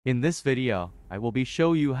In this video, I will be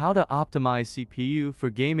show you how to optimize CPU for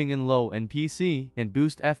gaming in low-end PC and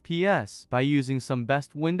boost FPS by using some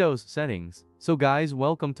best Windows settings. So guys,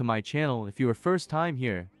 welcome to my channel. If you are first time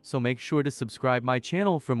here, so make sure to subscribe my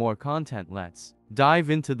channel for more content. Let's dive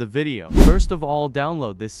into the video. First of all,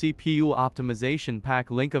 download the CPU optimization pack,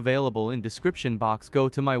 link available in description box. Go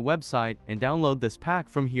to my website and download this pack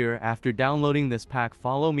from here. After downloading this pack,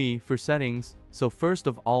 follow me for settings. So first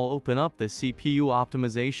of all, open up the CPU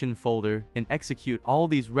optimization folder and execute all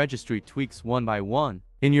these registry tweaks one by one.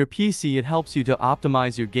 In your PC, it helps you to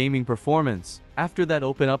optimize your gaming performance. After that,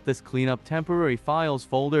 open up this cleanup temporary files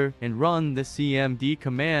folder and run the cmd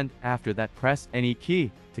command. After that, press any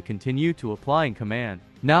key to continue to applying command.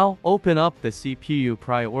 Now open up the CPU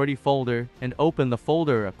priority folder and open the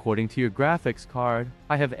folder according to your graphics card.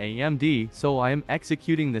 I have AMD, so I am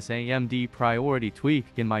executing this AMD priority tweak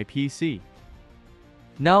in my PC.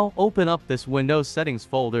 Now open up this Windows settings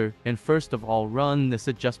folder and first of all run this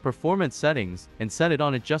adjust performance settings and set it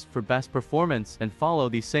on adjust for best performance and follow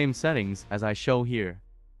the same settings as I show here.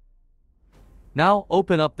 Now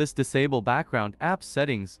open up this disable background apps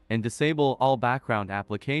settings and disable all background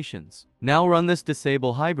applications. Now run this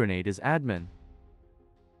disable hibernate as admin.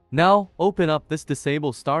 Now open up this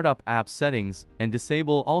disable startup apps settings and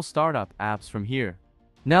disable all startup apps from here.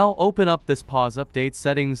 Now open up this pause update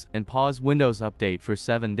settings and pause Windows update for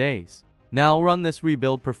 7 days. Now run this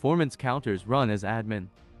rebuild performance counters, run as admin.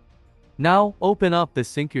 Now open up the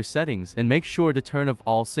sync your settings and make sure to turn off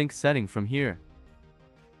all sync setting from here.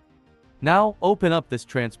 Now open up this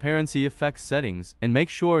transparency effects settings and make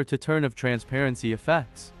sure to turn off transparency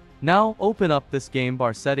effects. Now open up this game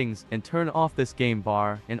bar settings and turn off this game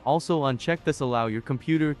bar and also uncheck this allow your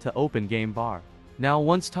computer to open game bar. Now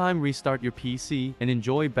once time, restart your PC and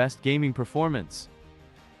enjoy best gaming performance.